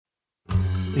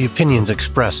The opinions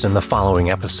expressed in the following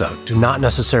episode do not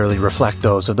necessarily reflect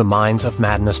those of the Minds of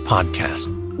Madness podcast.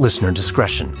 Listener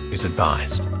discretion is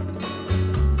advised.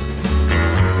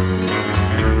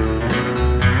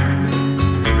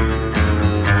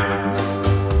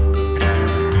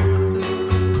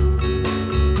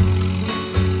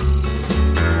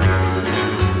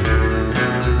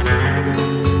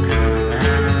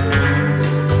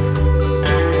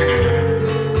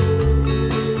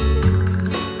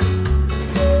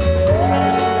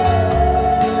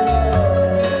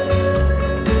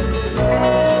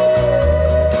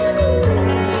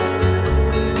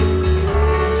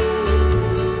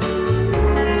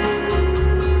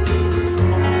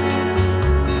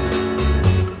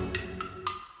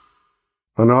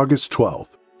 On August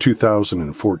 12,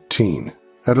 2014,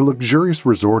 at a luxurious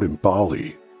resort in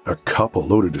Bali, a couple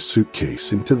loaded a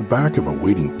suitcase into the back of a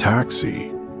waiting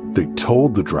taxi. They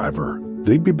told the driver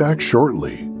they'd be back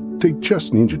shortly. They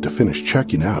just needed to finish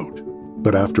checking out.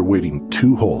 But after waiting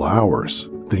 2 whole hours,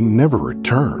 they never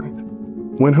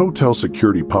returned. When hotel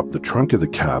security popped the trunk of the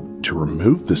cab to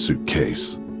remove the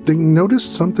suitcase, they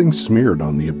noticed something smeared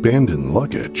on the abandoned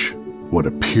luggage, what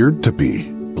appeared to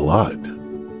be blood.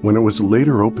 When it was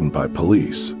later opened by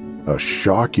police, a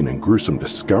shocking and gruesome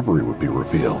discovery would be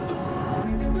revealed.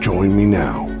 Join me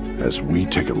now as we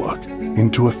take a look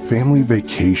into a family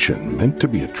vacation meant to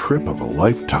be a trip of a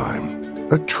lifetime,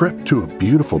 a trip to a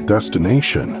beautiful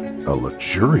destination, a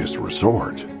luxurious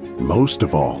resort, most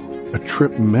of all, a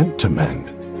trip meant to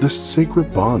mend the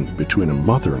sacred bond between a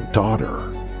mother and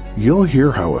daughter. You'll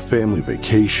hear how a family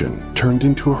vacation turned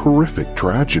into a horrific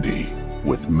tragedy,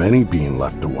 with many being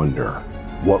left to wonder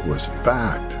what was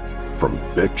fact from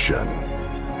fiction.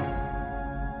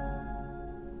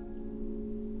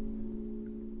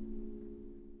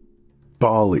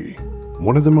 Bali,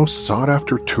 one of the most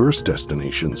sought-after tourist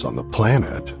destinations on the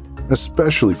planet,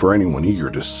 especially for anyone eager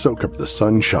to soak up the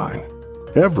sunshine.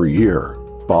 Every year,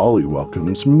 Bali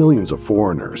welcomes millions of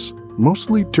foreigners,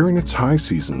 mostly during its high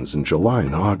seasons in July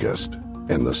and August,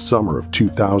 and the summer of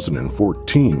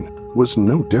 2014 was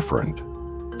no different.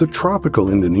 The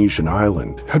tropical Indonesian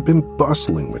island had been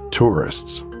bustling with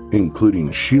tourists,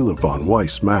 including Sheila von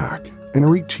Mack and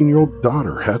her 18-year-old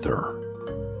daughter Heather.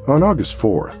 On August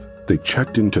 4th, they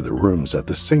checked into the rooms at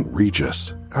the St.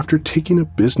 Regis after taking a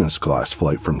business class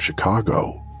flight from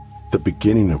Chicago, the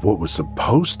beginning of what was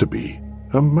supposed to be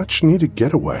a much-needed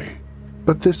getaway.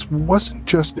 But this wasn't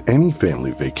just any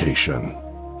family vacation.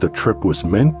 The trip was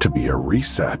meant to be a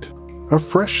reset, a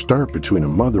fresh start between a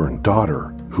mother and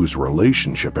daughter whose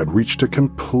relationship had reached a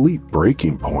complete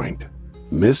breaking point.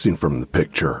 Missing from the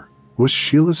picture was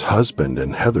Sheila's husband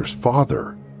and Heather's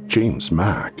father, James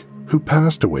Mack, who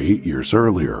passed away 8 years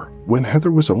earlier when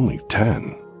Heather was only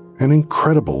 10. An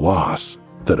incredible loss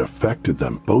that affected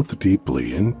them both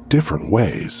deeply in different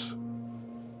ways.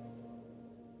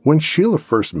 When Sheila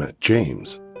first met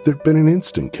James, there'd been an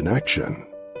instant connection.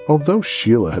 Although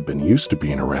Sheila had been used to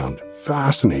being around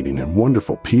fascinating and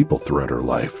wonderful people throughout her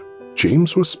life,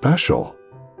 James was special.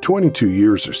 22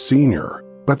 years her senior,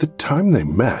 by the time they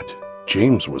met,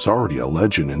 James was already a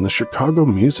legend in the Chicago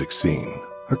music scene,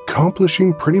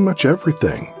 accomplishing pretty much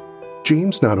everything.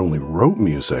 James not only wrote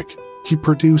music, he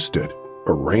produced it,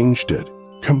 arranged it,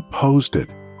 composed it,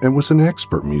 and was an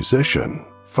expert musician,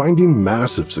 finding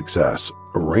massive success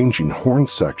arranging horn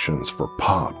sections for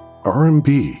pop,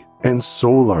 R&B, and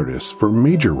soul artists for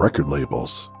major record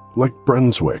labels like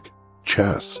Brunswick,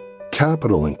 Chess,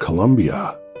 Capitol, and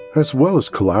Columbia, as well as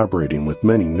collaborating with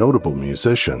many notable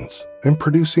musicians and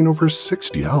producing over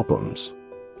 60 albums.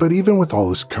 But even with all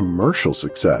his commercial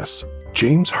success,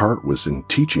 James' heart was in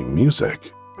teaching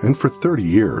music, and for 30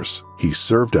 years, he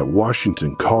served at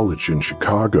Washington College in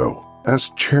Chicago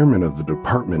as chairman of the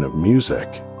Department of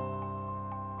Music.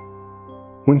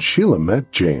 When Sheila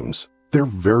met James, their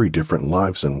very different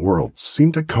lives and worlds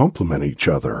seemed to complement each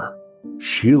other.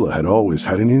 Sheila had always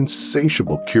had an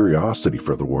insatiable curiosity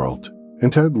for the world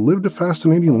and had lived a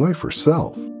fascinating life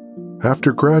herself.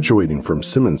 After graduating from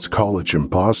Simmons College in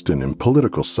Boston in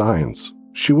political science,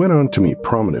 she went on to meet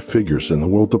prominent figures in the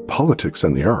world of politics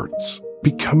and the arts,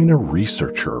 becoming a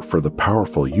researcher for the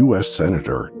powerful U.S.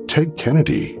 Senator Ted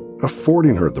Kennedy,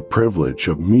 affording her the privilege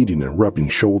of meeting and rubbing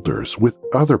shoulders with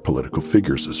other political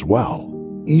figures as well,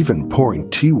 even pouring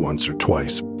tea once or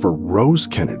twice for Rose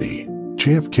Kennedy,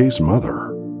 JFK's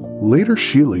mother. Later,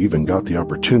 Sheila even got the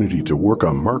opportunity to work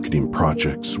on marketing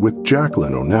projects with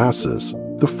Jacqueline Onassis,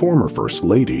 the former First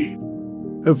Lady.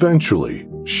 Eventually,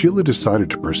 Sheila decided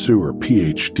to pursue her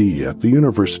PhD at the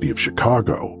University of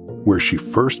Chicago, where she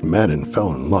first met and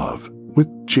fell in love with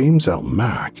James L.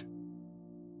 Mack.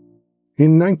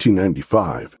 In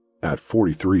 1995, At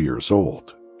 43 years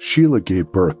old, Sheila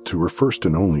gave birth to her first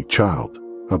and only child,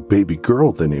 a baby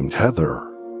girl they named Heather,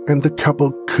 and the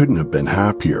couple couldn't have been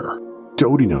happier,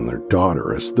 doting on their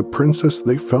daughter as the princess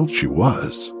they felt she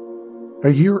was.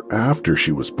 A year after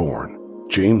she was born,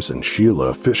 James and Sheila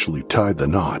officially tied the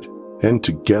knot and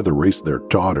together raised their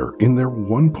daughter in their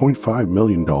 $1.5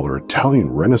 million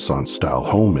Italian Renaissance-style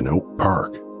home in Oak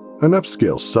Park, an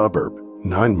upscale suburb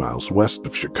 9 miles west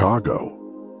of Chicago.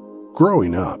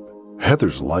 Growing up,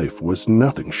 Heather's life was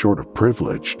nothing short of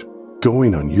privileged,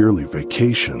 going on yearly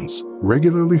vacations,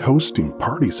 regularly hosting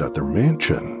parties at their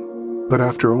mansion. But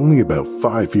after only about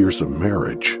 5 years of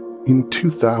marriage, in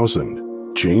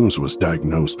 2000, James was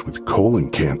diagnosed with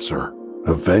colon cancer,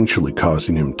 eventually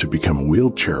causing him to become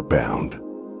wheelchair-bound.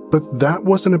 But that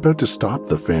wasn't about to stop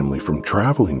the family from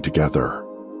traveling together.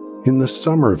 In the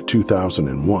summer of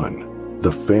 2001,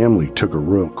 the family took a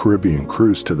Royal Caribbean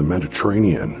cruise to the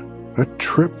Mediterranean, a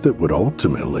trip that would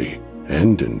ultimately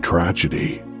end in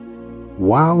tragedy.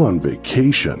 While on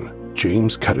vacation,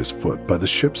 James cut his foot by the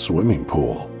ship's swimming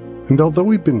pool, and although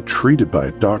he'd been treated by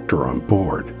a doctor on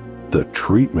board, the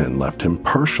treatment left him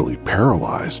partially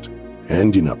paralyzed,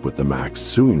 ending up with the Mack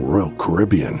suing Royal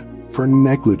Caribbean for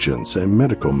negligence and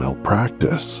medical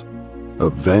malpractice.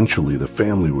 Eventually, the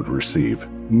family would receive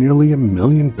nearly $1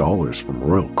 million from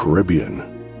Royal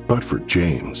Caribbean, but for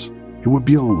James, it would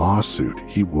be a lawsuit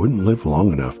he wouldn't live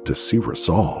long enough to see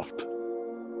resolved.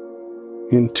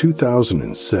 In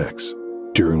 2006,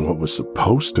 during what was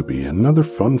supposed to be another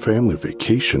fun family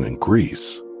vacation in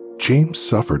Greece, James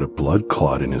suffered a blood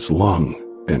clot in his lung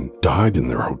and died in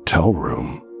their hotel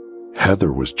room.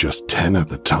 Heather was just 10 at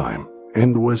the time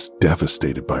and was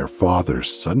devastated by her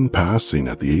father's sudden passing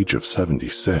at the age of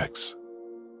 76.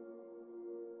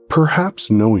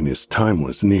 Perhaps knowing his time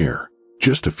was near,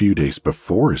 just a few days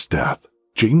before his death,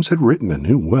 James had written a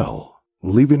new will,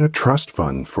 leaving a trust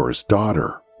fund for his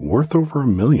daughter worth over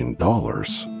 $1 million.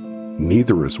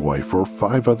 Neither his wife or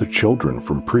 5 other children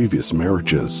from previous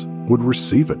marriages would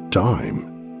receive a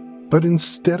dime. But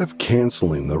instead of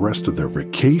canceling the rest of their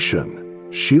vacation,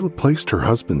 Sheila placed her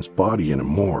husband's body in a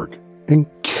morgue and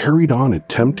carried on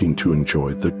attempting to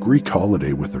enjoy the Greek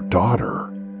holiday with her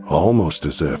daughter, almost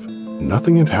as if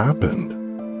nothing had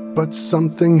happened. But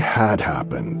something had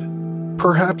happened.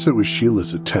 Perhaps it was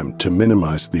Sheila's attempt to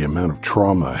minimize the amount of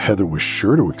trauma Heather was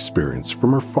sure to experience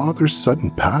from her father's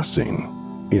sudden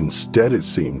passing. Instead, it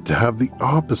seemed to have the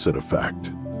opposite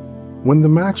effect. When the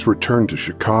Macks returned to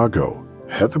Chicago,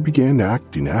 Heather began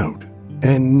acting out,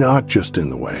 and not just in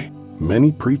the way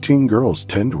many preteen girls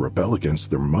tend to rebel against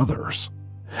their mothers.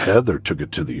 Heather took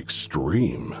it to the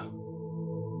extreme.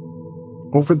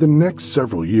 Over the next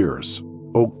several years,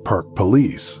 Oak Park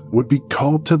police would be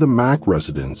called to the Mack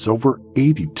residence over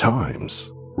 80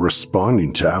 times,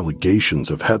 responding to allegations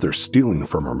of Heather stealing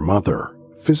from her mother,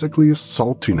 physically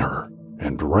assaulting her,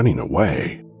 and running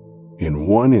away. In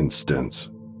one instance,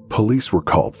 police were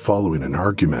called following an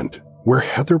argument where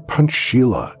Heather punched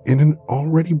Sheila in an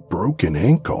already broken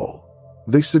ankle.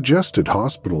 They suggested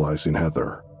hospitalizing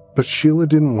Heather, but Sheila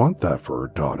didn't want that for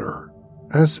her daughter.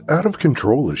 As out of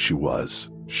control as she was,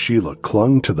 Sheila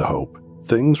clung to the hope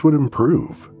things would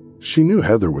improve. She knew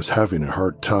Heather was having a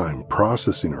hard time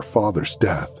processing her father's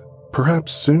death.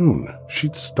 Perhaps soon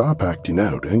she'd stop acting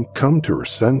out and come to her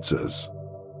senses.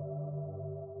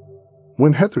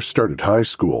 When Heather started high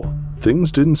school,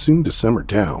 things didn't seem to simmer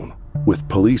down, with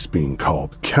police being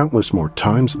called countless more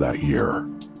times that year.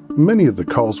 Many of the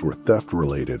calls were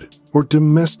theft-related or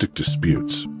domestic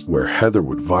disputes, where Heather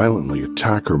would violently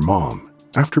attack her mom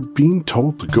after being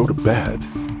told to go to bed,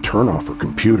 turn off her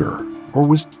computer, or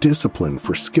was disciplined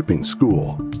for skipping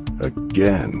school.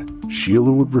 Again,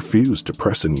 Sheila would refuse to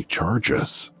press any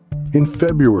charges. In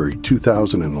February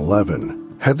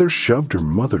 2011, Heather shoved her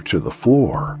mother to the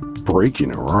floor,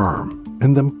 breaking her arm,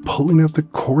 and then pulling out the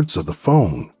cords of the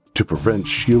phone to prevent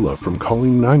Sheila from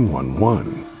calling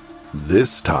 911.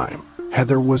 This time,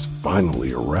 Heather was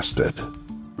finally arrested.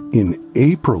 In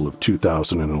April of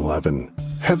 2011,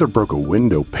 Heather broke a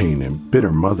window pane and bit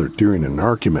her mother during an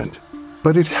argument,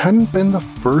 but it hadn't been the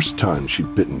first time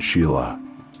she'd bitten Sheila.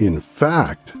 In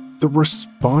fact, the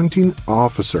responding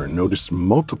officer noticed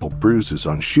multiple bruises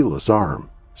on Sheila's arm,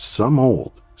 some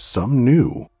old, some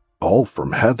new, all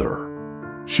from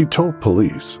Heather. She told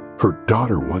police her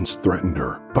daughter once threatened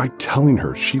her by telling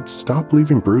her she'd stop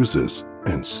leaving bruises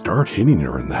and start hitting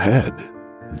her in the head.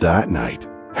 That night,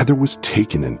 Heather was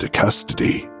taken into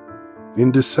custody.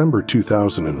 In December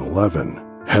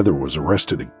 2011, Heather was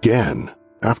arrested again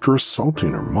after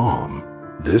assaulting her mom,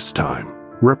 this time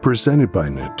represented by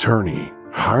an attorney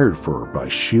hired for her by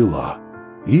Sheila.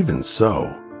 Even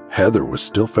so, Heather was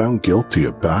still found guilty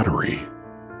of battery.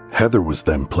 Heather was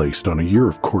then placed on a year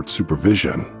of court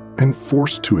supervision and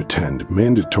forced to attend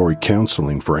mandatory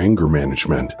counseling for anger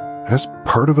management as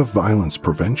part of a violence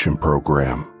prevention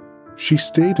program. She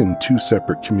stayed in 2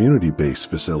 separate community-based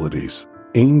facilities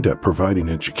aimed at providing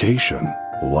education,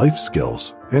 life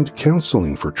skills, and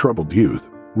counseling for troubled youth,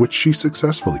 which she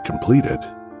successfully completed.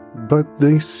 But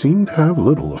they seemed to have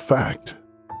little effect.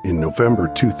 In November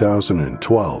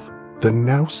 2012, the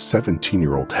now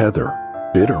 17-year-old Heather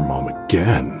bit her mom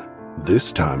again,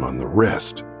 this time on the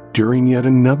wrist, during yet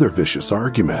another vicious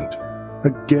argument.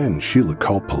 Again, Sheila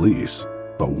called police,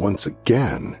 but once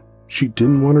again, she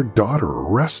didn't want her daughter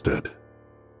arrested.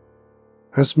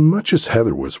 As much as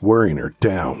Heather was wearing her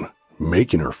down,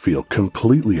 making her feel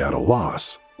completely at a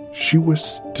loss, she was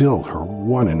still her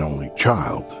one and only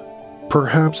child.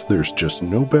 Perhaps there's just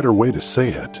no better way to say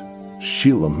it.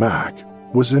 Sheila Mack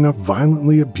was in a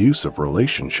violently abusive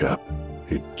relationship.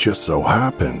 It just so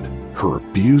happened her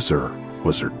abuser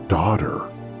was her daughter.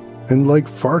 And like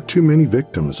far too many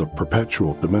victims of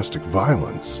perpetual domestic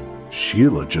violence,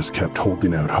 Sheila just kept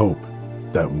holding out hope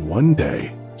that one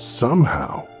day,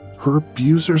 somehow, her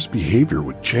abuser's behavior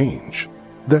would change,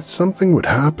 that something would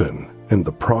happen and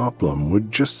the problem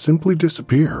would just simply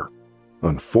disappear.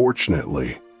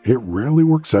 Unfortunately, it rarely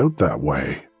works out that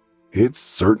way. It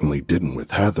certainly didn't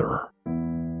with Heather.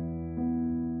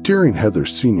 During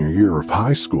Heather's senior year of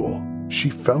high school, she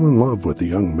fell in love with a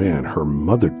young man her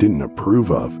mother didn't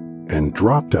approve of and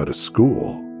dropped out of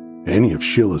school. Any of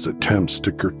Sheila's attempts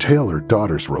to curtail her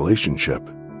daughter's relationship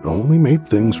only made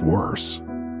things worse.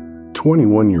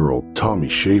 21-year-old Tommy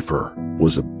Schaefer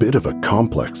was a bit of a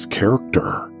complex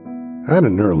character. At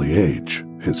an early age,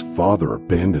 his father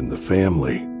abandoned the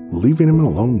family, leaving him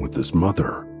alone with his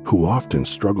mother, who often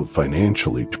struggled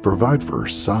financially to provide for her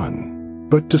son.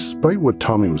 But despite what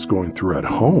Tommy was going through at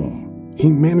home, he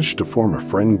managed to form a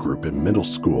friend group in middle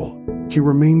school he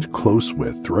remained close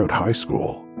with throughout high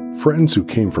school. Friends who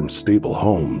came from stable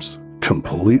homes,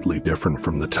 completely different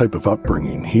from the type of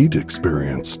upbringing he'd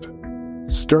experienced.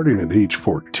 Starting at age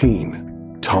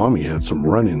 14, Tommy had some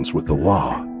run-ins with the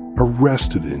law,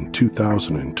 arrested in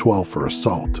 2012 for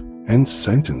assault, and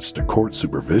sentenced to court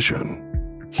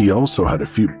supervision. He also had a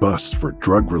few busts for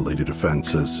drug-related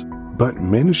offenses, but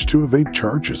managed to evade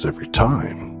charges every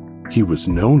time. He was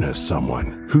known as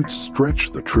someone who'd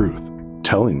stretch the truth,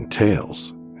 telling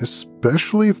tales,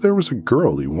 especially if there was a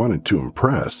girl he wanted to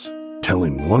impress,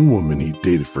 telling one woman he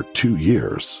dated for 2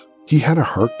 years he had a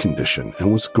heart condition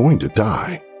and was going to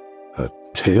die, a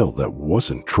tale that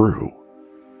wasn't true.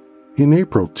 In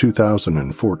April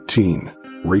 2014,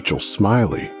 Rachel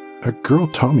Smiley, a girl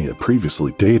Tommy had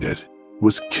previously dated,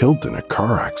 was killed in a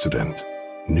car accident,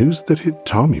 news that hit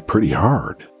Tommy pretty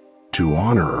hard. To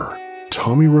honor her,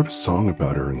 Tommy wrote a song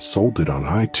about her and sold it on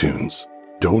iTunes,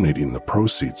 donating the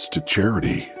proceeds to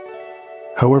charity.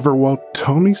 However, while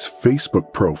Tommy's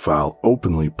Facebook profile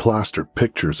openly plastered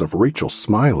pictures of Rachel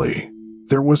Smiley,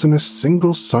 there wasn't a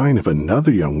single sign of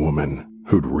another young woman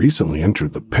who'd recently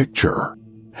entered the picture,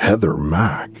 Heather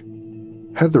Mack.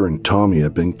 Heather and Tommy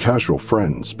had been casual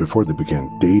friends before they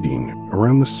began dating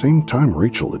around the same time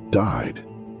Rachel had died.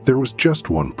 There was just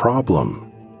one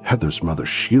problem. Heather's mother,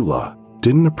 Sheila,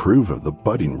 didn't approve of the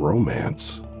budding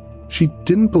romance. She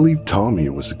didn't believe Tommy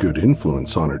was a good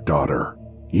influence on her daughter.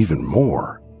 Even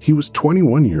more, he was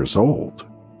 21 years old,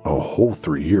 a whole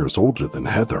 3 years older than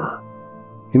Heather.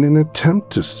 In an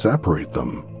attempt to separate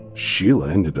them,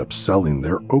 Sheila ended up selling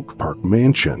their Oak Park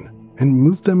mansion and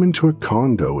moved them into a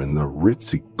condo in the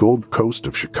ritzy Gold Coast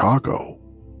of Chicago.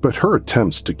 But her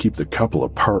attempts to keep the couple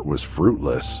apart was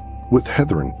fruitless, with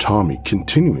Heather and Tommy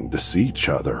continuing to see each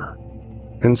other.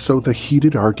 And so the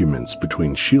heated arguments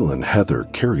between Sheila and Heather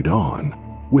carried on,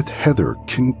 with Heather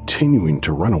continuing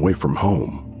to run away from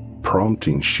home,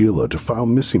 prompting Sheila to file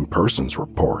missing persons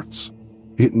reports.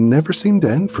 It never seemed to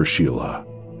end for Sheila,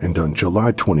 and on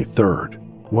July 23rd,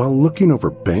 while looking over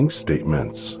bank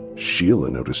statements, Sheila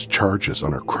noticed charges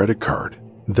on her credit card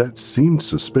that seemed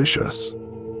suspicious.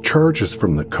 Charges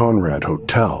from the Conrad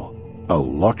Hotel, a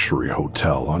luxury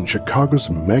hotel on Chicago's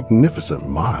Magnificent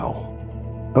Mile.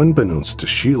 Unbeknownst to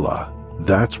Sheila,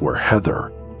 that's where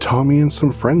Heather, Tommy, and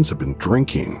some friends had been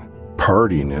drinking,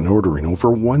 partying, and ordering over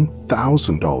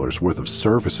 $1,000 worth of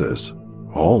services,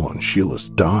 all on Sheila's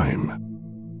dime.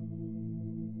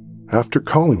 After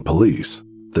calling police,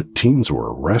 the teens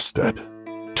were arrested.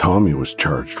 Tommy was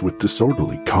charged with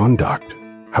disorderly conduct.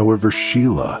 However,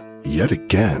 Sheila, yet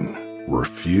again,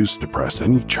 refused to press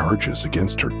any charges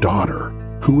against her daughter,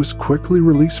 who was quickly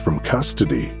released from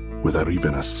custody without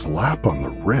even a slap on the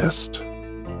wrist.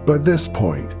 By this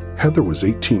point, Heather was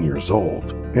 18 years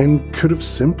old and could have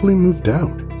simply moved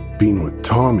out, been with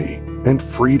Tommy, and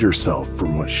freed herself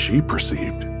from what she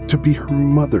perceived to be her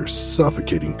mother's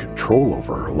suffocating control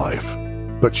over her life.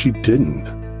 But she didn't,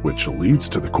 which leads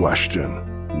to the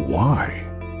question, why?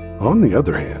 On the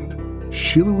other hand,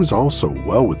 Sheila was also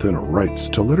well within her rights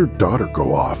to let her daughter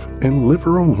go off and live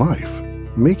her own life,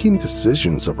 making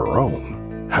decisions of her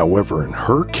own. However, in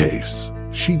her case,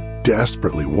 she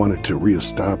desperately wanted to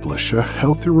reestablish a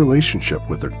healthy relationship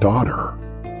with her daughter.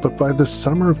 But by the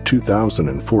summer of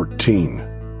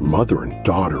 2014, mother and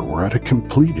daughter were at a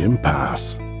complete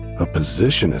impasse, a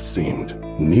position it seemed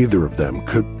neither of them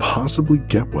could possibly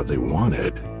get what they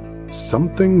wanted.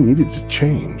 Something needed to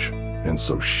change, and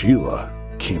so Sheila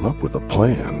came up with a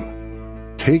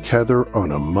plan. Take Heather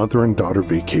on a mother and daughter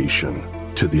vacation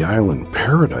to the island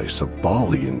paradise of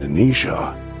Bali,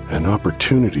 Indonesia, an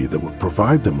opportunity that would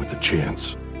provide them with a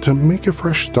chance to make a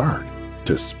fresh start,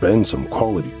 to spend some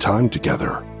quality time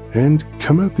together, and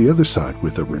come out the other side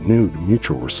with a renewed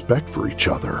mutual respect for each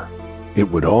other. It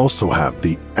would also have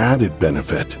the added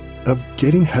benefit of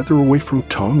getting Heather away from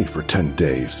Tommy for 10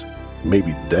 days.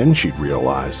 Maybe then she'd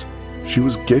realize she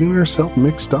was getting herself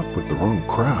mixed up with the wrong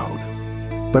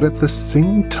crowd. But at the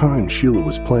same time Sheila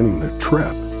was planning their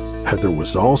trip, Heather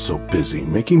was also busy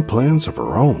making plans of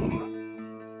her own.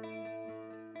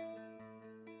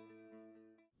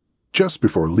 Just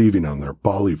before leaving on their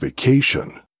Bali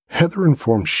vacation, Heather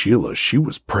informed Sheila she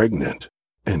was pregnant,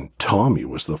 and Tommy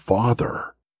was the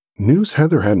father. News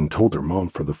Heather hadn't told her mom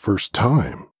for the first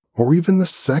time, or even the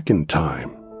second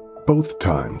time. Both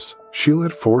times, Sheila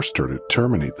had forced her to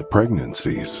terminate the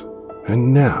pregnancies,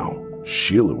 and now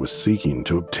Sheila was seeking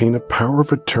to obtain a power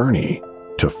of attorney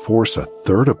to force a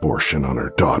third abortion on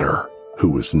her daughter, who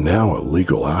was now a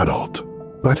legal adult.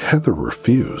 But Heather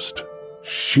refused.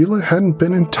 Sheila hadn't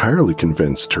been entirely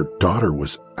convinced her daughter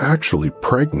was actually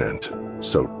pregnant,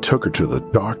 so took her to the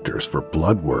doctors for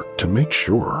blood work to make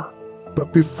sure.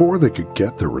 But before they could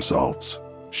get the results,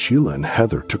 Sheila and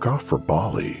Heather took off for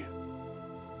Bali.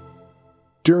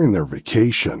 During their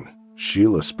vacation,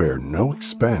 Sheila spared no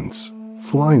expense,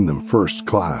 flying them first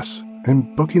class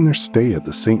and booking their stay at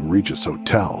the St. Regis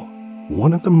Hotel,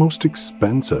 one of the most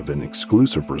expensive and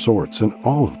exclusive resorts in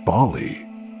all of Bali.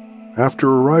 After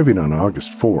arriving on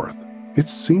August 4th, it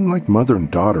seemed like mother and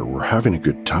daughter were having a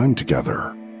good time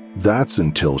together. That's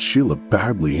until Sheila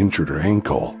badly injured her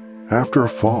ankle after a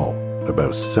fall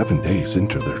about 7 days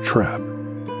into their trip.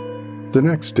 The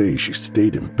next day she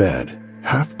stayed in bed,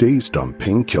 half dazed on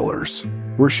painkillers,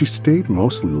 where she stayed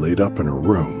mostly laid up in her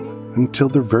room until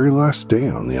their very last day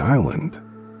on the island.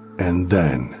 And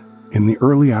then, in the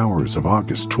early hours of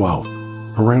August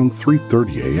 12th, around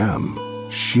 3:30 a.m.,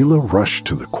 Sheila rushed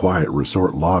to the quiet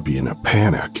resort lobby in a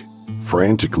panic,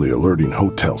 frantically alerting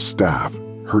hotel staff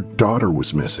her daughter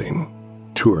was missing.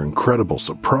 To her incredible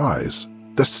surprise,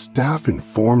 the staff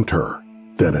informed her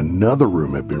that another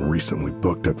room had been recently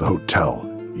booked at the hotel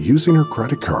using her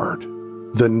credit card.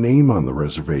 The name on the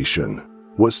reservation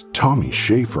was Tommy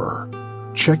Schaefer,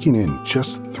 checking in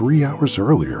just 3 hours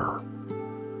earlier.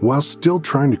 While still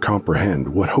trying to comprehend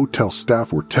what hotel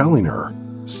staff were telling her,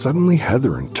 suddenly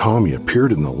Heather and Tommy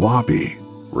appeared in the lobby,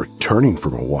 returning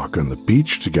from a walk on the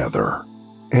beach together.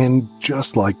 And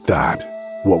just like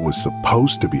that, what was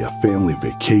supposed to be a family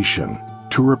vacation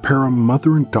to repair a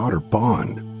mother and daughter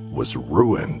bond was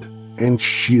ruined, and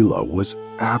Sheila was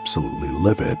absolutely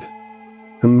livid.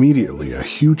 Immediately, a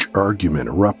huge argument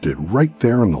erupted right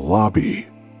there in the lobby,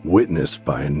 witnessed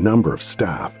by a number of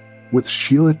staff, with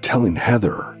Sheila telling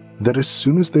Heather that as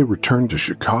soon as they returned to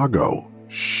Chicago,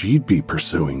 she'd be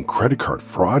pursuing credit card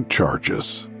fraud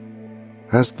charges.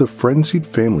 As the frenzied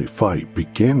family fight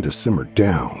began to simmer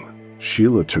down,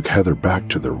 Sheila took Heather back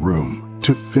to their room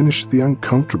to finish the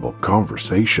uncomfortable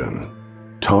conversation.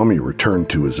 Tommy returned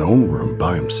to his own room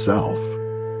by himself.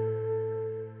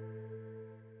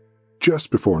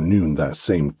 Just before noon that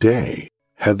same day,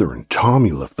 Heather and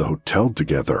Tommy left the hotel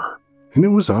together, and it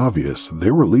was obvious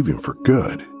they were leaving for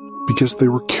good because they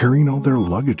were carrying all their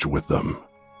luggage with them,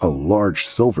 a large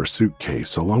silver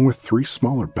suitcase along with 3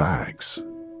 smaller bags.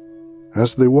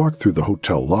 As they walked through the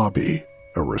hotel lobby,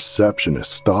 a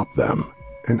receptionist stopped them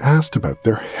and asked about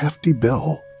their hefty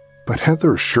bill, but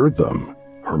Heather assured them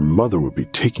her mother would be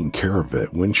taking care of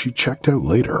it when she checked out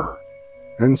later.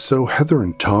 And so Heather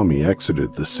and Tommy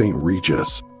exited the St.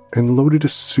 Regis and loaded a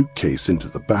suitcase into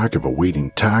the back of a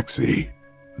waiting taxi.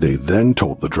 They then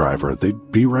told the driver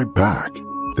they'd be right back.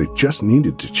 They just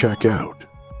needed to check out.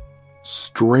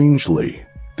 Strangely,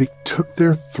 they took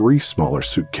their 3 smaller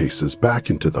suitcases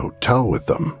back into the hotel with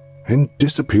them and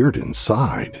disappeared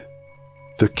inside.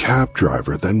 The cab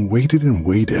driver then waited and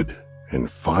waited, and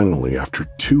finally, after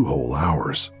 2 whole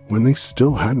hours, when they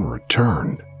still hadn't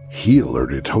returned, he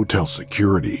alerted hotel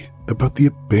security about the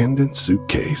abandoned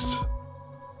suitcase.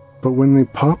 But when they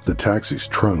popped the taxi's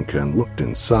trunk and looked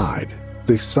inside,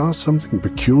 they saw something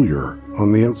peculiar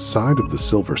on the outside of the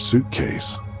silver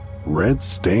suitcase. Red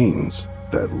stains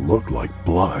that looked like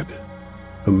blood.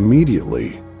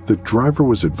 Immediately, the driver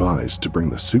was advised to bring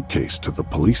the suitcase to the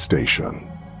police station.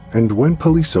 And when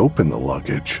police opened the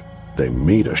luggage, they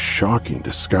made a shocking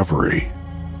discovery.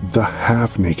 The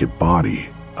half-naked body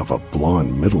of a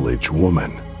blonde middle-aged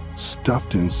woman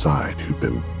stuffed inside who'd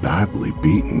been badly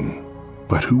beaten.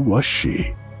 But who was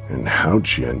she, and how'd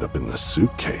she end up in the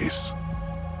suitcase?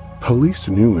 Police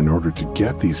knew in order to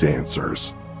get these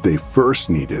answers, they first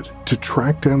needed to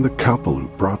track down the couple who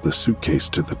brought the suitcase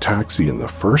to the taxi in the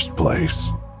first place.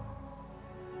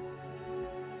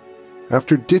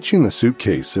 After ditching the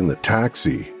suitcase in the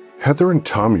taxi, Heather and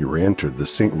Tommy re-entered the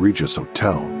St. Regis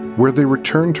Hotel, where they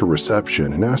returned to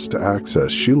reception and asked to access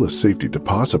Sheila's safety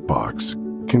deposit box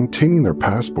containing their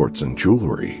passports and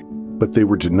jewelry, but they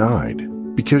were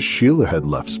denied because Sheila had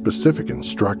left specific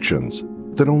instructions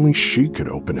that only she could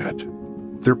open it.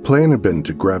 Their plan had been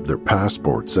to grab their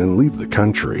passports and leave the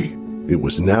country. It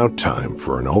was now time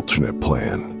for an alternate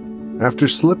plan. After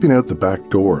slipping out the back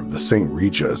door of the St.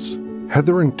 Regis,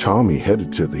 Heather and Tommy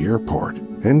headed to the airport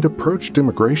and approached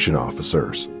immigration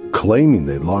officers, claiming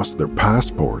they'd lost their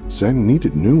passports and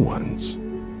needed new ones.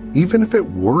 Even if it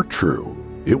were true,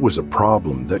 it was a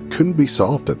problem that couldn't be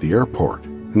solved at the airport,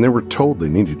 and they were told they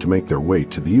needed to make their way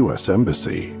to the U.S.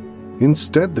 Embassy.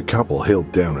 Instead, the couple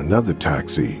hailed down another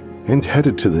taxi and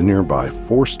headed to the nearby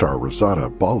 4-star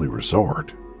Rosada Bali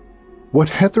resort. What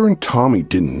Heather and Tommy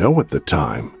didn't know at the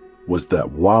time was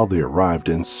that while they arrived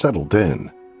and settled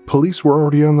in, police were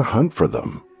already on the hunt for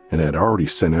them and had already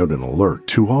sent out an alert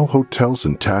to all hotels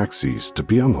and taxis to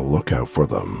be on the lookout for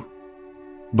them.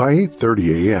 By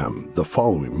 8:30 a.m. the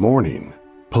following morning,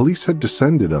 police had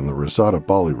descended on the Rosada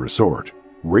Bali resort,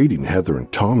 raiding Heather and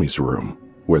Tommy's room,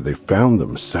 where they found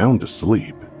them sound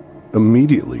asleep.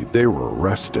 Immediately, they were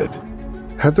arrested.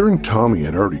 Heather and Tommy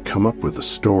had already come up with a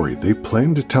story they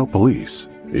planned to tell police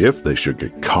if they should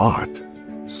get caught.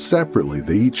 Separately,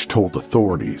 they each told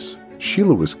authorities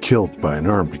Sheila was killed by an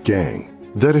armed gang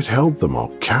that had held them all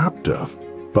captive,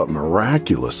 but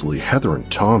miraculously, Heather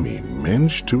and Tommy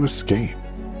managed to escape.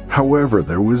 However,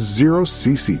 there was zero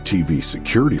CCTV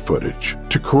security footage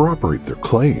to corroborate their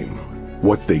claim.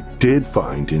 What they did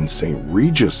find in St.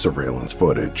 Regis surveillance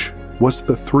footage was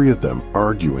the three of them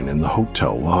arguing in the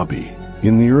hotel lobby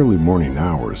in the early morning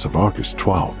hours of August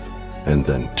 12th, and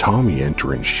then Tommy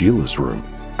entering Sheila's room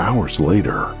hours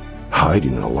later,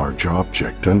 hiding a large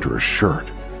object under his shirt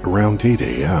around 8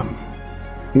 a.m.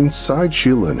 Inside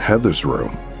Sheila and Heather's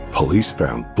room, police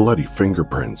found bloody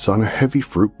fingerprints on a heavy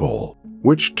fruit bowl,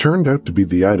 which turned out to be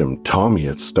the item Tommy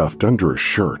had stuffed under his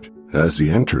shirt as he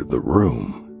entered the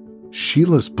room.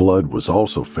 Sheila's blood was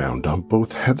also found on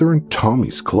both Heather and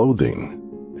Tommy's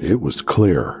clothing. It was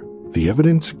clear the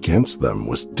evidence against them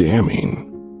was damning.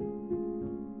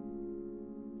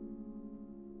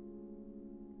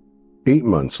 8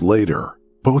 months later,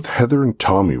 both Heather and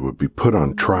Tommy would be put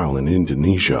on trial in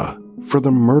Indonesia for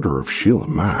the murder of Sheila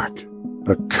Mack,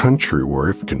 a country where,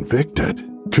 if convicted,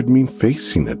 could mean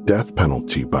facing a death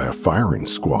penalty by a firing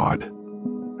squad.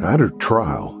 At her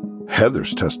trial,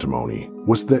 Heather's testimony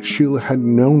was that Sheila had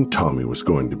known Tommy was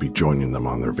going to be joining them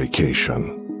on their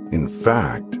vacation. In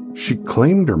fact, she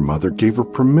claimed her mother gave her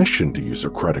permission to use her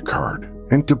credit card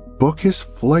and to book his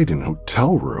flight and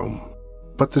hotel room.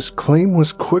 But this claim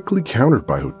was quickly countered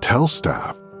by hotel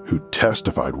staff, who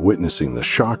testified witnessing the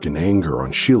shock and anger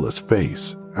on Sheila's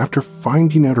face after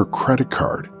finding out her credit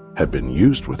card had been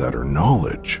used without her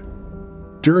knowledge.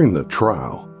 During the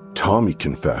trial, Tommy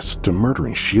confessed to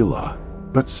murdering Sheila,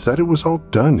 but said it was all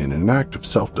done in an act of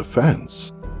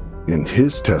self-defense. In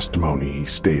his testimony, he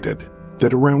stated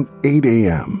that around 8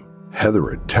 a.m.,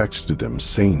 Heather had texted him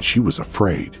saying she was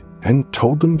afraid and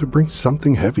told him to bring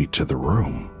something heavy to the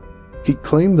room. He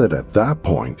claimed that at that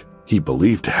point, he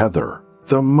believed Heather,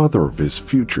 the mother of his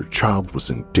future child, was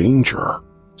in danger,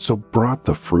 so brought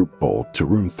the fruit bowl to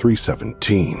room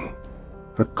 317.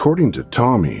 According to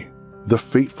Tommy, the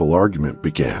fateful argument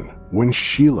began when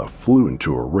Sheila flew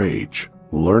into a rage,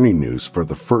 learning news for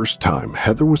the first time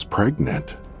Heather was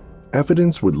pregnant.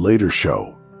 Evidence would later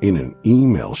show, in an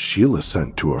email Sheila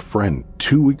sent to a friend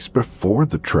 2 weeks before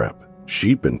the trip,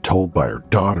 she'd been told by her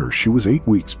daughter she was 8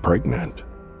 weeks pregnant.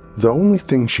 The only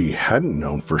thing she hadn't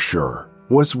known for sure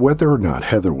was whether or not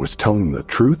Heather was telling the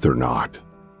truth or not.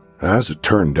 As it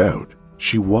turned out,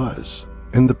 she was,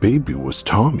 and the baby was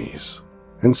Tommy's.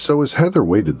 And so as Heather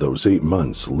waited those 8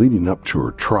 months leading up to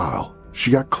her trial,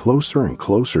 she got closer and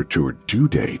closer to her due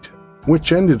date,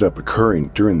 which ended up occurring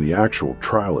during the actual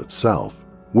trial itself,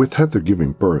 with Heather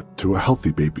giving birth to a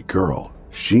healthy baby girl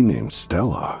she named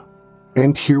Stella.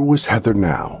 And here was Heather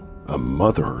now, a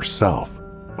mother herself,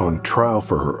 on trial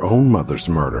for her own mother's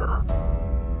murder.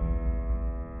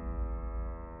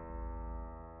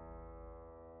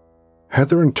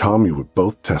 Heather and Tommy would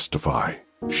both testify.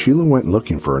 Sheila went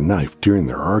looking for a knife during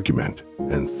their argument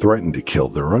and threatened to kill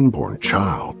their unborn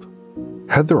child.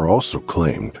 Heather also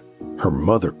claimed her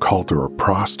mother called her a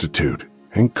prostitute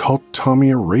and called Tommy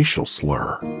a racial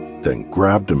slur, then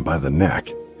grabbed him by the neck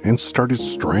and started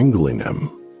strangling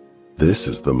him. This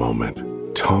is the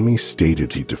moment Tommy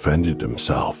stated he defended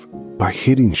himself by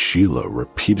hitting Sheila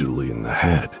repeatedly in the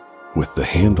head with the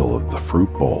handle of the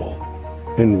fruit bowl.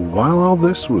 And while all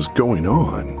this was going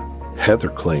on, Heather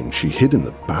claimed she hid in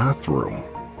the bathroom,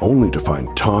 only to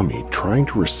find Tommy trying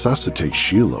to resuscitate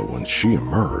Sheila when she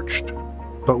emerged.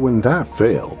 But when that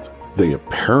failed, they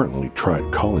apparently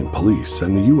tried calling police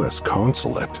and the U.S.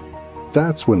 consulate.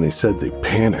 That's when they said they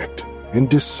panicked and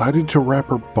decided to wrap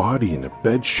her body in a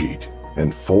bedsheet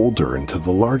and fold her into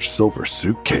the large silver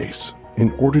suitcase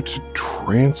in order to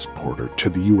transport her to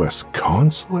the U.S.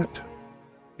 consulate.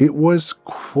 It was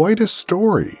quite a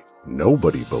story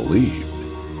nobody believed,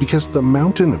 because the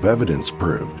mountain of evidence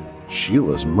proved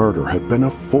Sheila's murder had been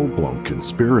a full-blown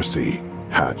conspiracy,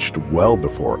 hatched well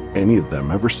before any of them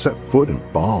ever set foot in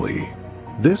Bali.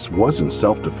 This wasn't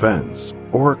self-defense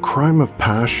or a crime of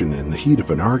passion in the heat of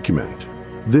an argument.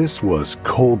 This was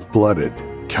cold-blooded,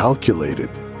 calculated,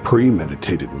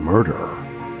 premeditated murder.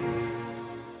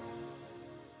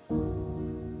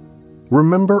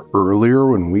 Remember earlier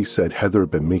when we said Heather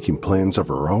had been making plans of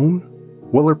her own?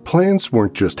 Well, her plans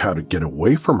weren't just how to get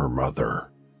away from her mother.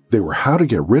 They were how to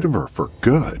get rid of her for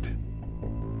good.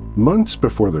 Months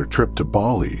before their trip to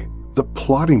Bali, the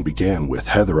plotting began with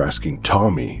Heather asking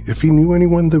Tommy if he knew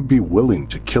anyone that would be willing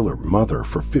to kill her mother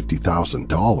for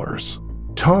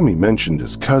 $50,000. Tommy mentioned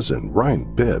his cousin, Ryan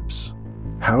Bibbs.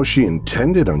 How she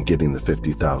intended on getting the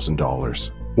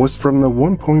 $50,000 was from the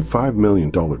 $1.5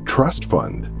 million trust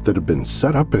fund that had been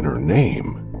set up in her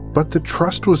name. But the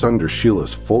trust was under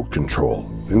Sheila's full control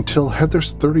until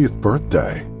Heather's 30th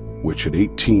birthday, which at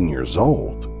 18 years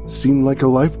old seemed like a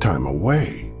lifetime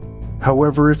away.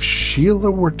 However, if Sheila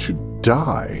were to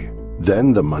die,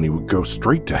 then the money would go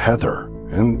straight to Heather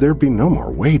and there'd be no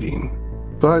more waiting.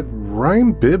 But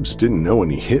Ryan Bibbs didn't know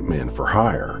any hitman for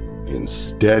hire.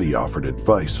 Instead, he offered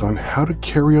advice on how to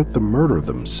carry out the murder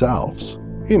themselves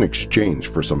in exchange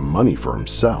for some money for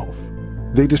himself.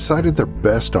 They decided their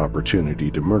best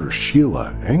opportunity to murder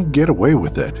Sheila and get away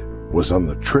with it was on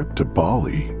the trip to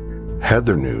Bali.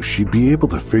 Heather knew she'd be able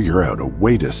to figure out a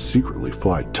way to secretly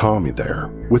fly Tommy there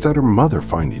without her mother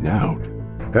finding out,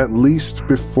 at least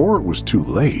before it was too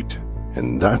late,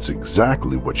 and that's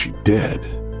exactly what she did.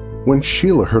 When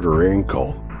Sheila hurt her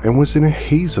ankle and was in a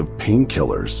haze of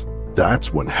painkillers,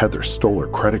 that's when Heather stole her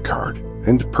credit card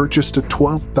and purchased a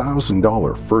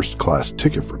 $12,000 first-class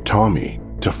ticket for Tommy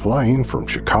to fly in from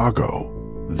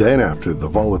Chicago. Then after the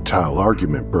volatile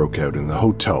argument broke out in the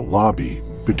hotel lobby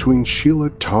between Sheila,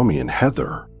 Tommy, and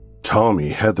Heather, Tommy,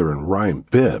 Heather, and Ryan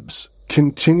Bibbs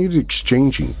continued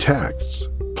exchanging texts,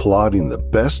 plotting the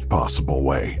best possible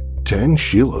way to end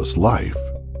Sheila's life.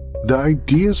 The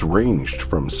ideas ranged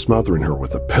from smothering her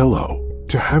with a pillow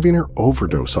to having her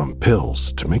overdose on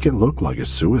pills to make it look like a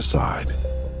suicide.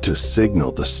 To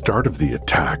signal the start of the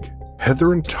attack,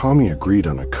 Heather and Tommy agreed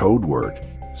on a code word,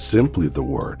 simply the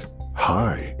word,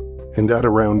 hi. And at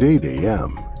around 8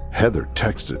 a.m., Heather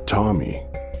texted Tommy,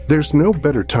 "There's no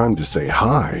better time to say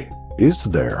hi, is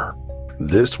there?"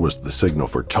 This was the signal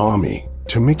for Tommy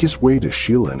to make his way to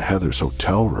Sheila and Heather's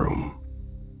hotel room,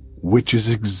 which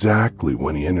is exactly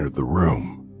when he entered the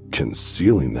room,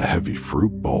 concealing the heavy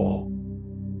fruit bowl.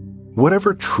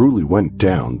 Whatever truly went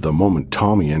down the moment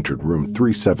Tommy entered room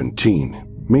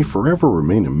 317 may forever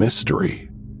remain a mystery.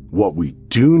 What we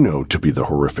do know to be the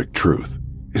horrific truth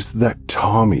is that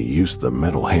Tommy used the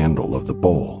metal handle of the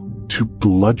bowl to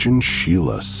bludgeon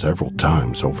Sheila several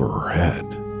times over her head.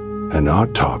 An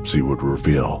autopsy would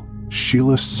reveal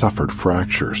Sheila suffered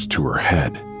fractures to her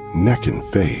head, neck, and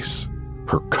face.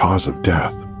 Her cause of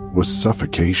death was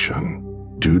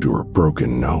suffocation due to her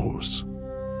broken nose.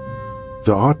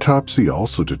 The autopsy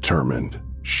also determined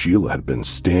Sheila had been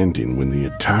standing when the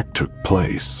attack took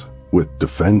place, with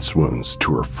defense wounds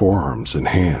to her forearms and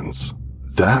hands.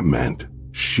 That meant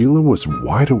Sheila was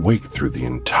wide awake through the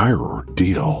entire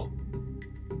ordeal.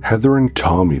 Heather and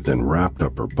Tommy then wrapped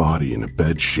up her body in a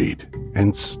bedsheet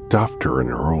and stuffed her in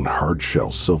her own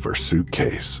hard-shell silver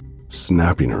suitcase,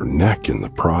 snapping her neck in the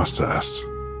process.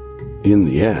 In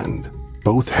the end,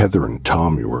 both Heather and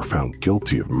Tommy were found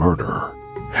guilty of murder.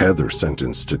 Heather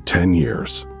sentenced to 10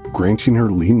 years, granting her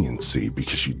leniency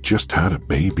because she just had a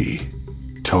baby.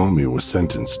 Tommy was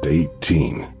sentenced to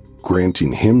 18,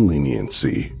 granting him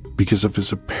leniency because of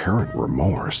his apparent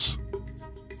remorse.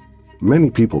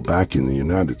 Many people back in the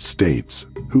United States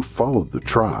who followed the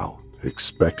trial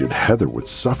expected Heather would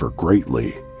suffer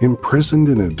greatly, imprisoned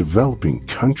in a developing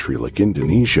country like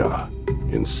Indonesia.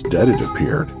 Instead, it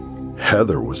appeared,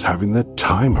 Heather was having the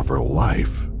time of her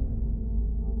life.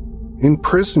 In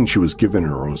prison, she was given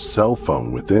her own cell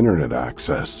phone with internet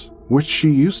access, which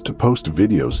she used to post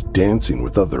videos dancing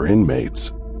with other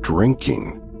inmates,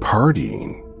 drinking,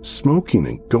 partying, smoking,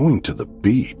 and going to the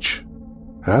beach.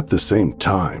 At the same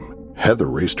time, Heather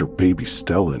raised her baby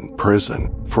Stella in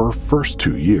prison for her first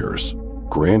 2 years,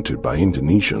 granted by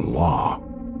Indonesian law.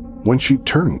 When she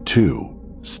turned 2,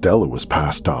 Stella was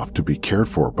passed off to be cared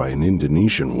for by an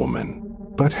Indonesian woman,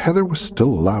 but Heather was still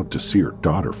allowed to see her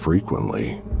daughter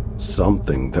frequently,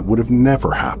 something that would have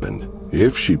never happened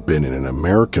if she'd been in an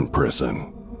American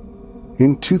prison.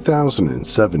 In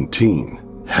 2017,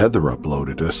 Heather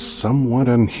uploaded a somewhat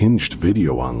unhinged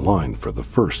video online for the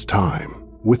first time,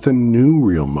 with a new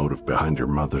real motive behind her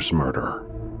mother's murder.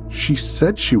 She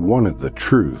said she wanted the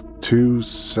truth to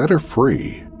set her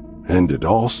free, and it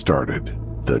all started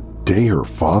the day her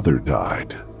father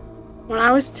died. When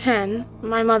I was 10,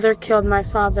 my mother killed my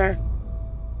father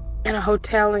in a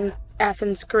hotel in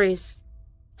Athens, Greece.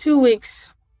 2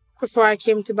 weeks before I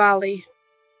came to Bali,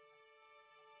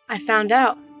 I found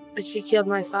out that she killed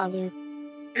my father,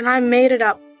 and I made it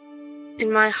up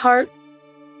in my heart,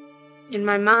 in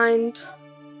my mind,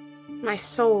 my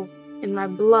soul, in my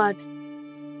blood,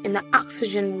 in the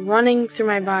oxygen running through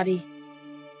my body,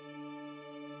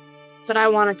 that I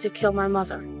wanted to kill my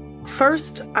mother.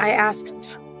 First, I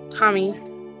asked Tommy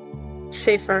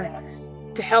Schaefer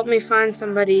to help me find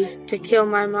somebody to kill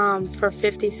my mom for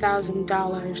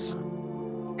 $50,000.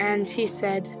 And he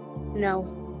said no.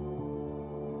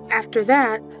 After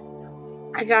that,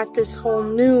 I got this whole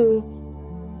new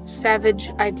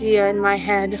savage idea in my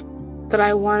head that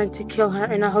I wanted to kill her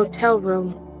in a hotel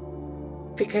room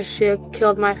because she had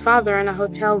killed my father in a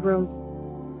hotel room.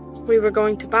 We were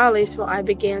going to Bali, so I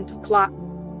began to plot.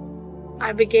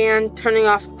 I began turning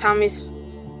off Tommy's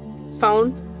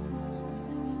phone,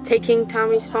 taking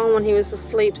Tommy's phone when he was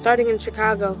asleep, starting in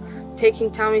Chicago,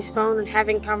 taking Tommy's phone and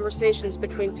having conversations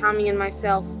between Tommy and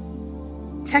myself,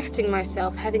 texting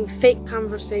myself, having fake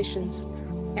conversations,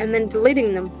 and then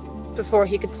deleting them before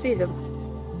he could see them.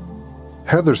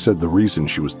 Heather said the reason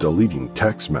she was deleting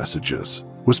text messages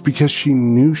was because she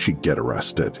knew she'd get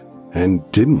arrested and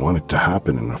didn't want it to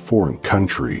happen in a foreign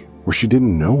country where she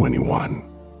didn't know anyone.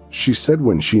 She said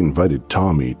when she invited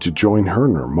Tommy to join her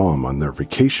and her mom on their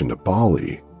vacation to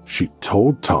Bali, she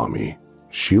told Tommy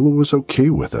Sheila was okay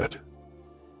with it.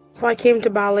 So I came to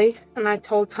Bali and I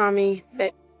told Tommy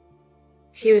that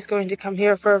he was going to come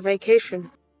here for a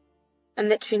vacation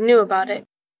and that she knew about it.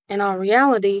 In all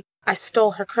reality, I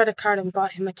stole her credit card and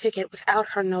bought him a ticket without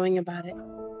her knowing about it.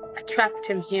 I trapped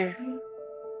him here.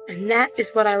 And that is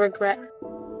what I regret.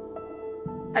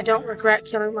 I don't regret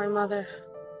killing my mother.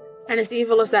 And as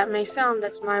evil as that may sound,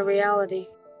 that's my reality.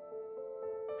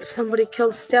 If somebody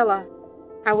killed Stella,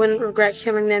 I wouldn't regret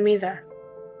killing them either.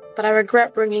 But I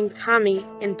regret bringing Tommy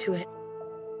into it.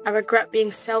 I regret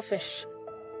being selfish.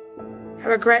 I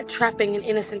regret trapping an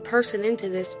innocent person into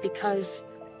this because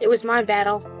it was my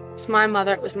battle. It was my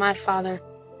mother. It was my father.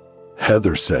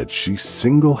 Heather said she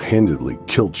single-handedly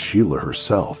killed Sheila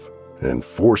herself and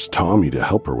forced Tommy to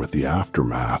help her with the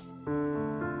aftermath.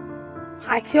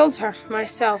 I killed her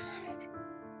myself.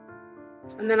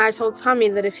 And then I told Tommy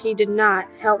that if he did not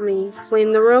help me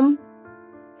clean the room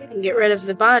and get rid of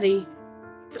the body,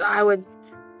 that I would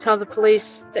tell the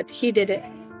police that he did it.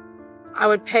 I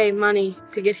would pay money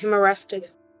to get him arrested.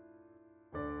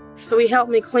 So he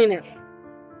helped me clean it.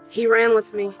 He ran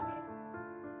with me.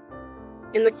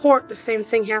 In the court, the same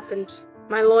thing happened.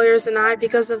 My lawyers and I,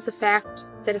 because of the fact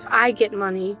that if I get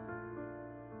money,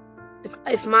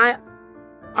 if my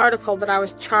article that I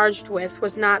was charged with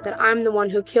was not that I'm the one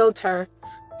who killed her,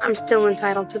 I'm still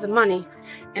entitled to the money,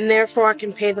 and therefore I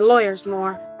can pay the lawyers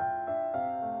more.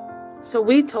 So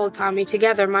we told Tommy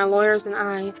together, my lawyers and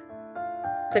I,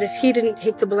 that if he didn't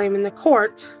take the blame in the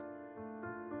court,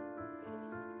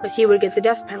 that he would get the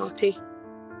death penalty.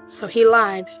 So he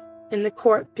lied in the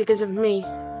court because of me.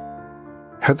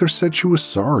 Heather said she was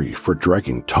sorry for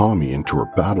dragging Tommy into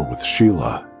her battle with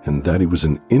Sheila and that he was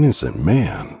an innocent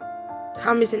man.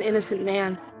 Tommy's an innocent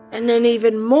man, and an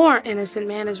even more innocent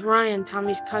man is Ryan,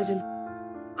 Tommy's cousin.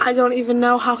 I don't even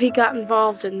know how he got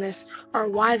involved in this, or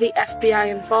why the FBI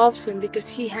involved him, because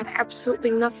he had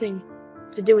absolutely nothing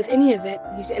to do with any of it.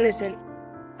 He's innocent.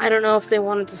 I don't know if they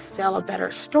wanted to sell a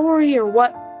better story or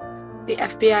what the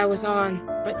FBI was on,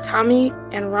 but Tommy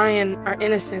and Ryan are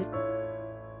innocent.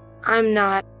 I'm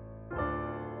not.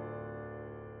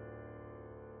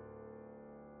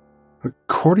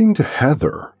 According to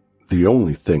Heather, the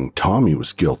only thing Tommy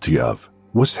was guilty of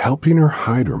was helping her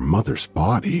hide her mother's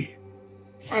body.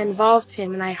 I involved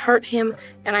him, and I hurt him,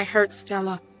 and I hurt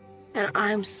Stella. And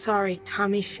I'm sorry,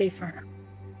 Tommy Schaefer.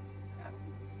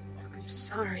 I'm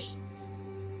sorry.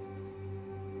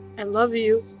 I love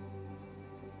you.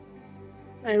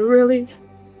 I really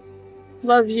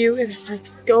love you, and if I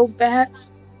could go back,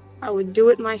 I would do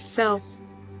it myself.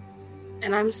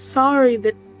 And I'm sorry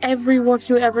that everyone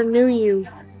who ever knew you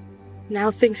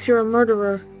now thinks you're a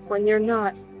murderer when you're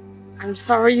not. I'm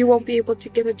sorry you won't be able to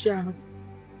get a job.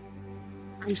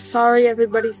 I'm sorry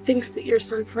everybody thinks that you're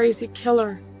some crazy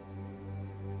killer.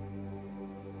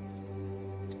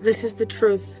 This is the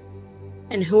truth.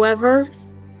 And whoever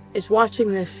is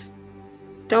watching this,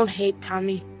 don't hate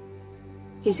Tommy.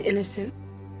 He's innocent.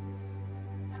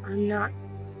 I'm not.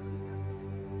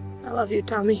 I love you,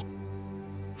 Tommy.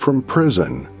 From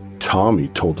prison, Tommy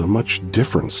told a much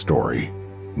different story,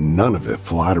 none of it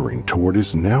flattering toward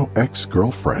his now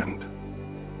ex-girlfriend.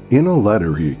 In a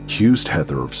letter, he accused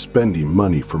Heather of spending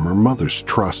money from her mother's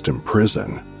trust in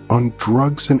prison on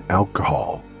drugs and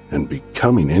alcohol and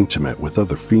becoming intimate with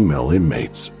other female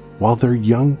inmates while their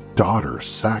young daughter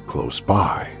sat close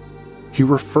by. He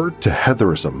referred to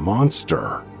Heather as a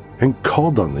monster and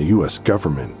called on the U.S.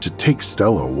 government to take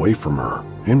Stella away from her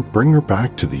and bring her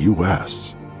back to the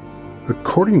U.S.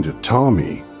 According to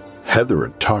Tommy, Heather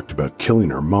had talked about killing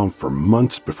her mom for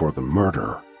months before the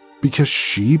murder because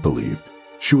she believed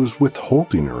she was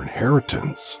withholding her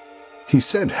inheritance. He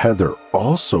said Heather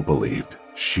also believed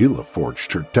Sheila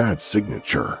forged her dad's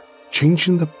signature,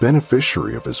 changing the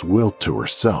beneficiary of his will to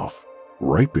herself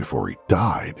right before he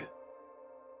died.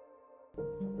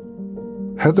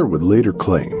 Heather would later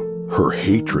claim her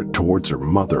hatred towards her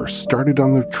mother started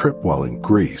on their trip while in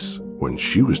Greece when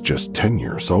she was just 10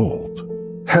 years old.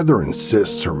 Heather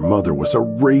insists her mother was a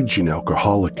raging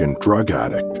alcoholic and drug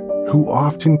addict who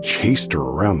often chased her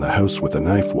around the house with a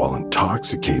knife while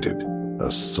intoxicated,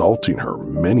 assaulting her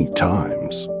many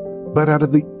times. But out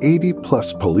of the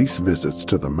 80-plus police visits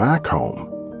to the Mack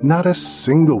home, not a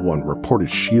single one reported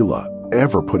Sheila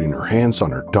ever putting her hands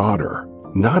on her daughter,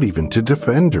 not even to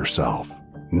defend herself.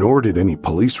 Nor did any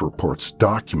police reports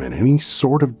document any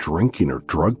sort of drinking or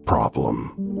drug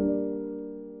problem.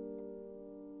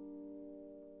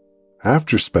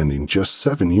 After spending just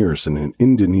 7 years in an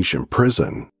Indonesian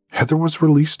prison, Heather was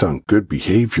released on good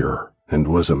behavior and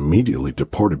was immediately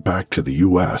deported back to the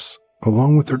U.S.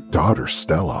 along with her daughter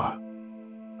Stella.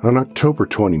 On October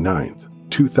 29,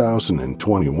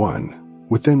 2021,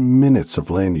 within minutes of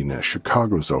landing at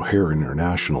Chicago's O'Hare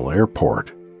International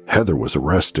Airport, Heather was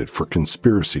arrested for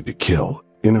conspiracy to kill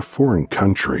in a foreign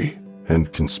country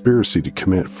and conspiracy to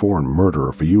commit foreign murder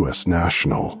of a U.S.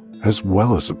 national, as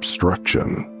well as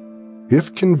obstruction.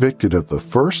 If convicted of the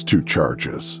first two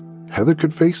charges, Heather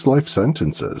could face life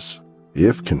sentences.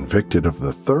 If convicted of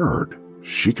the third,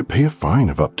 she could pay a fine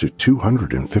of up to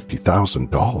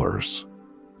 $250,000.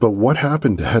 But what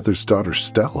happened to Heather's daughter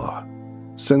Stella?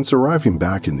 Since arriving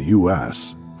back in the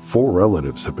U.S., 4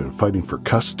 relatives have been fighting for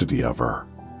custody of her.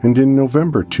 And in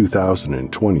November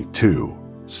 2022,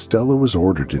 Stella was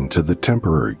ordered into the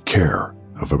temporary care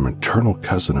of a maternal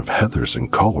cousin of Heather's in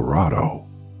Colorado,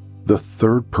 the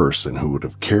third person who would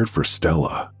have cared for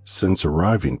Stella since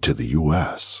arriving to the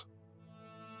U.S.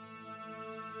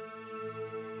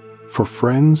 For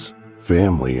friends,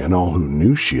 family, and all who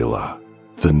knew Sheila,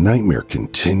 the nightmare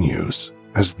continues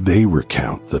as they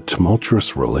recount the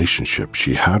tumultuous relationship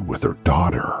she had with her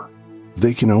daughter.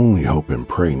 They can only hope and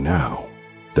pray now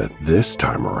that this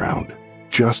time around,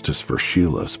 justice for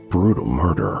Sheila's brutal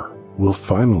murder will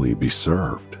finally be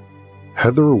served.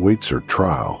 Heather awaits her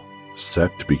trial,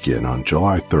 set to begin on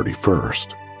July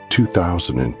 31st,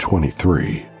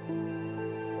 2023.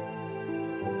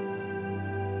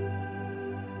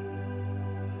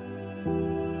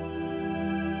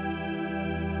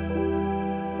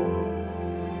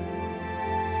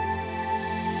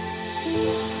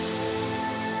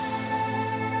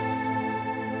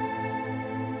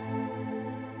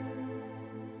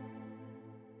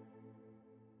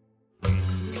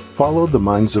 Follow The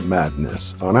Minds of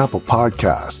Madness on Apple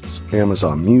Podcasts,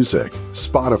 Amazon Music,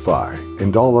 Spotify,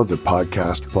 and all other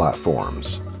podcast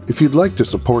platforms. If you'd like to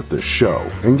support this show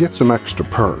and get some extra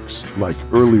perks like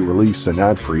early release and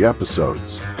ad-free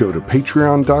episodes, go to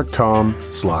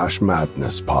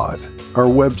patreon.com/madnesspod. Our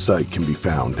website can be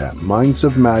found at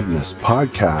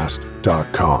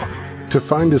mindsofmadnesspodcast.com. To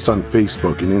find us on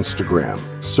Facebook and Instagram,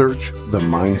 search The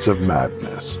Minds of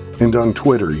Madness, and on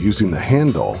Twitter using the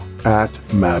handle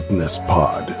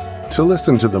 @MadnessPod. To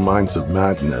listen to The Minds of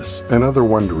Madness and other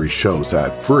Wondery shows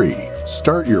ad-free,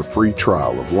 start your free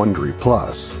trial of Wondery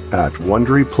Plus at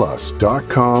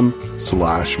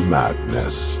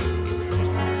wonderyplus.com/madness.